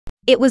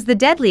It was the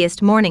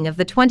deadliest morning of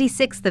the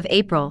 26th of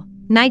April,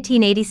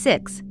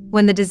 1986,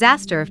 when the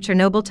disaster of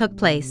Chernobyl took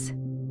place.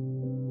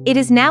 It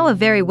is now a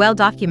very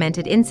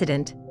well-documented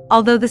incident,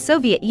 although the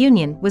Soviet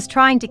Union was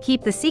trying to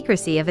keep the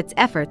secrecy of its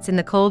efforts in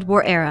the Cold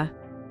War era.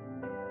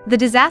 The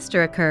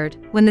disaster occurred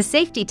when the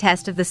safety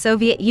test of the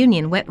Soviet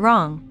Union went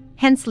wrong,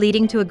 hence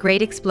leading to a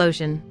great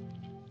explosion.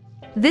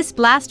 This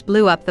blast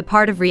blew up the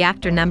part of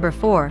reactor number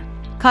 4,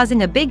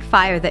 causing a big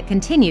fire that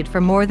continued for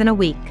more than a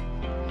week.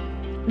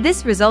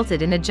 This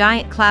resulted in a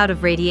giant cloud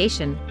of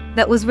radiation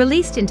that was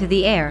released into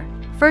the air,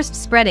 first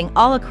spreading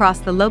all across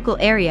the local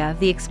area of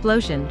the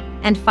explosion,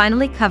 and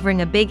finally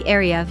covering a big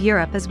area of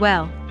Europe as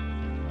well.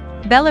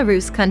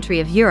 Belarus,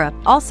 country of Europe,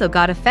 also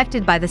got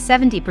affected by the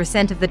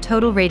 70% of the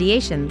total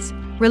radiations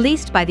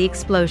released by the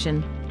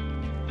explosion.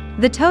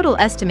 The total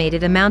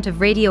estimated amount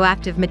of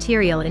radioactive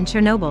material in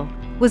Chernobyl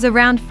was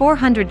around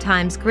 400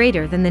 times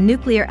greater than the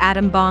nuclear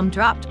atom bomb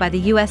dropped by the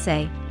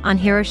USA on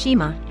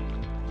Hiroshima.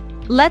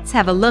 Let's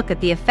have a look at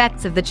the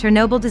effects of the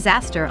Chernobyl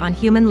disaster on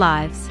human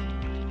lives.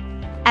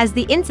 As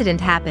the incident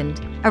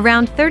happened,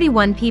 around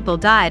 31 people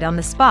died on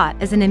the spot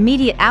as an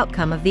immediate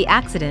outcome of the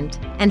accident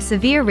and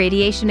severe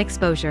radiation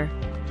exposure.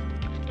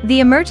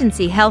 The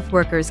emergency health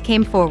workers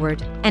came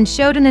forward and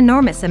showed an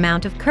enormous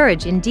amount of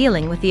courage in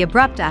dealing with the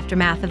abrupt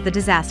aftermath of the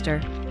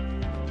disaster.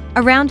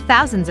 Around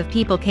thousands of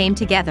people came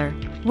together,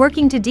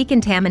 working to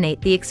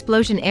decontaminate the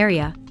explosion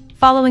area,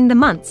 following the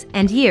months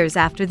and years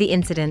after the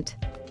incident.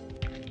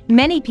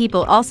 Many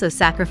people also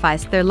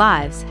sacrificed their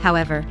lives,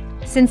 however.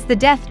 Since the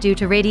death due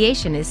to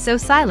radiation is so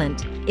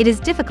silent, it is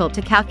difficult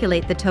to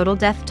calculate the total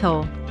death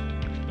toll.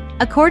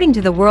 According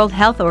to the World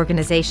Health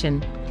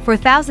Organization,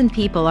 4,000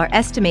 people are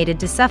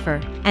estimated to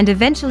suffer and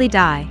eventually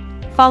die,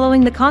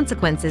 following the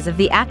consequences of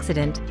the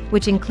accident,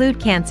 which include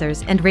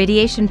cancers and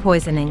radiation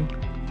poisoning.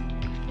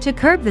 To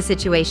curb the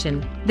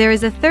situation, there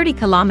is a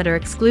 30-kilometer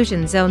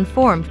exclusion zone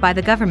formed by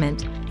the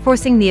government,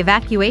 forcing the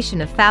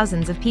evacuation of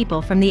thousands of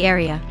people from the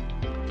area.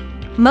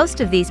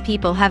 Most of these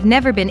people have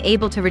never been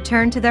able to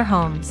return to their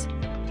homes.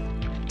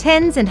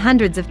 Tens and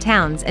hundreds of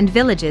towns and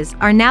villages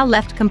are now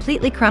left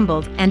completely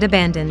crumbled and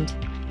abandoned.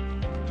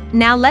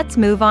 Now let's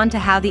move on to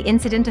how the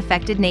incident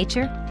affected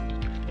nature.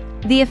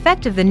 The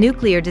effect of the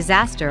nuclear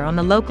disaster on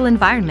the local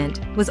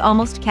environment was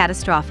almost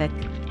catastrophic.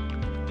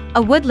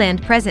 A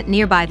woodland present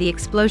nearby the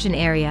explosion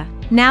area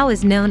now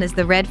is known as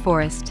the Red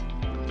Forest.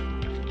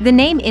 The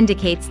name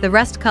indicates the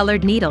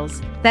rust-colored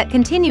needles that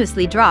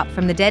continuously drop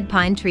from the dead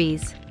pine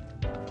trees.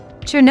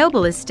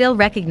 Chernobyl is still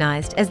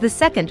recognized as the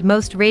second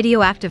most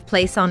radioactive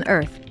place on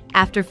Earth,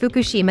 after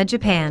Fukushima,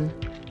 Japan.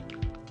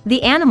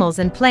 The animals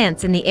and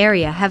plants in the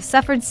area have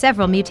suffered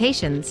several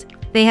mutations.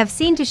 They have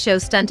seen to show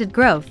stunted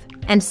growth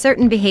and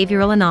certain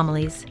behavioral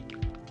anomalies.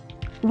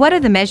 What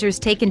are the measures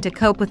taken to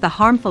cope with the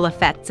harmful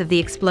effects of the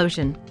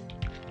explosion?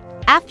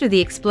 After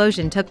the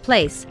explosion took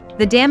place,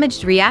 the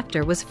damaged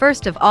reactor was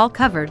first of all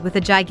covered with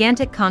a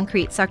gigantic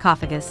concrete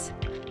sarcophagus.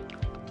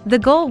 The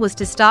goal was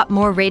to stop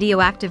more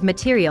radioactive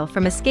material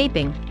from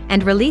escaping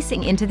and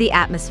releasing into the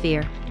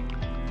atmosphere.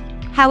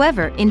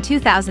 However, in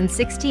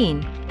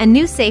 2016, a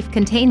new safe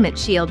containment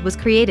shield was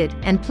created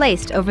and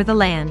placed over the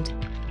land.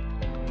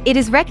 It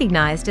is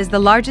recognized as the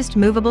largest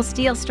movable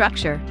steel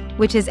structure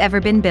which has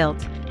ever been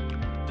built.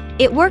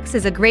 It works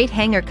as a great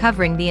hangar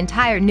covering the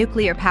entire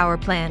nuclear power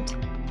plant.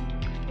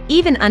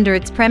 Even under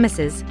its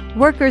premises,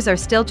 workers are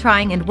still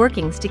trying and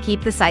working to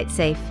keep the site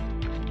safe.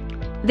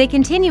 They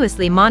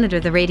continuously monitor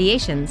the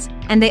radiations,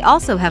 and they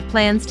also have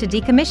plans to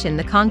decommission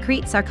the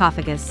concrete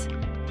sarcophagus.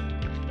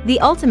 The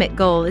ultimate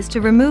goal is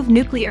to remove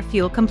nuclear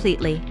fuel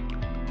completely.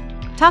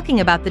 Talking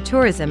about the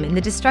tourism in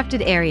the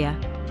destructed area.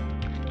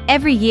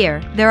 Every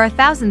year, there are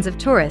thousands of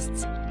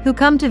tourists who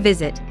come to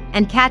visit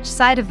and catch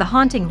sight of the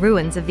haunting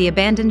ruins of the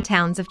abandoned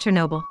towns of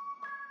Chernobyl.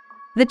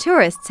 The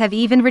tourists have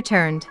even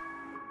returned.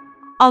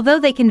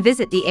 Although they can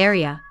visit the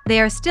area, they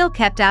are still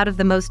kept out of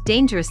the most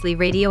dangerously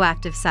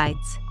radioactive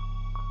sites.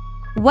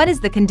 What is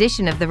the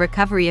condition of the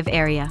recovery of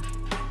area?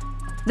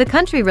 The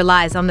country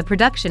relies on the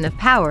production of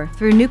power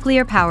through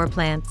nuclear power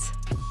plants.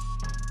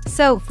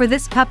 So, for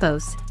this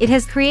purpose, it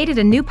has created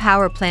a new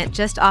power plant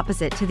just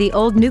opposite to the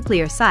old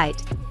nuclear site,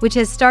 which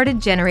has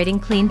started generating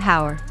clean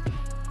power.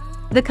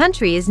 The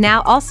country is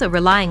now also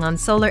relying on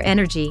solar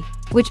energy,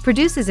 which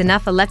produces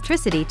enough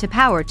electricity to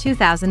power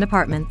 2,000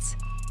 apartments.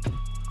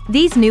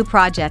 These new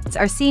projects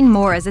are seen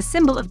more as a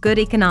symbol of good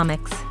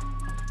economics.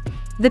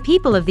 The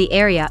people of the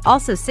area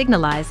also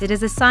signalize it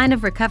as a sign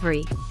of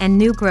recovery and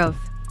new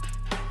growth.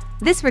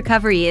 This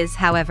recovery is,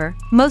 however,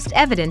 most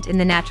evident in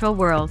the natural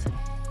world.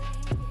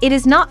 It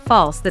is not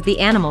false that the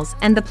animals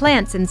and the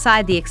plants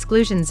inside the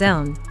exclusion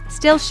zone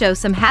still show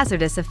some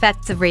hazardous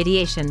effects of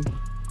radiation.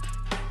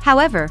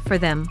 However, for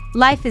them,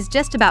 life is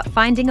just about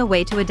finding a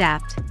way to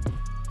adapt.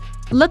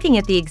 Looking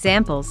at the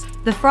examples,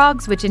 the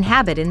frogs which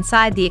inhabit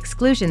inside the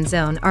exclusion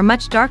zone are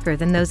much darker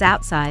than those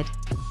outside.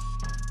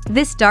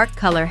 This dark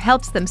color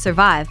helps them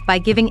survive by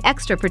giving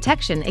extra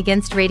protection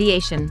against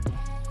radiation.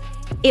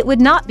 It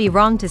would not be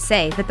wrong to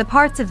say that the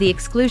parts of the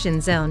exclusion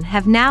zone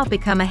have now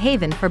become a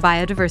haven for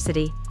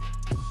biodiversity.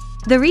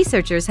 The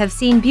researchers have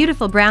seen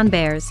beautiful brown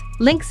bears,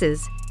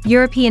 lynxes,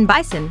 European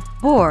bison,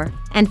 boar,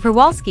 and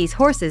Przewalski's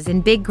horses in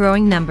big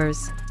growing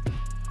numbers.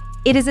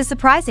 It is a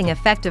surprising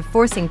effect of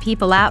forcing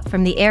people out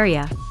from the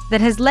area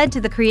that has led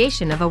to the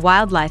creation of a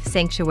wildlife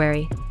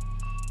sanctuary,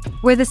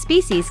 where the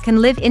species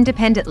can live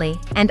independently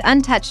and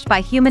untouched by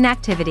human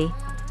activity.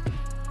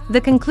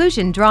 The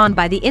conclusion drawn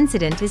by the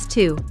incident is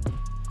two.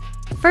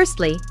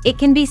 Firstly, it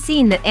can be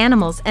seen that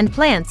animals and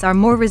plants are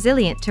more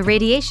resilient to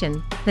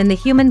radiation than the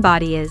human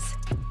body is.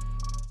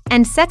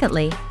 And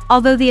secondly,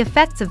 although the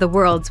effects of the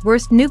world's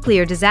worst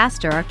nuclear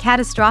disaster are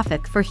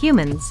catastrophic for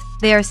humans,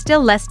 they are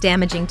still less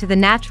damaging to the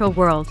natural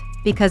world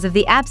because of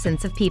the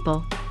absence of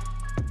people.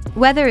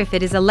 Whether if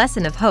it is a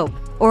lesson of hope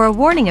or a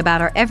warning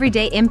about our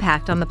everyday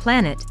impact on the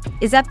planet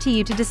is up to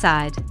you to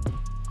decide.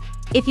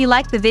 If you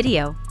like the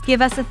video, give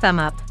us a thumb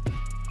up.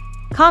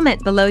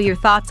 Comment below your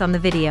thoughts on the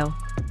video.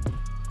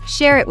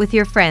 Share it with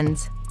your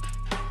friends.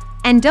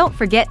 And don't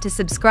forget to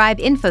subscribe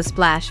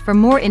InfoSplash for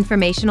more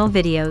informational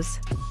videos.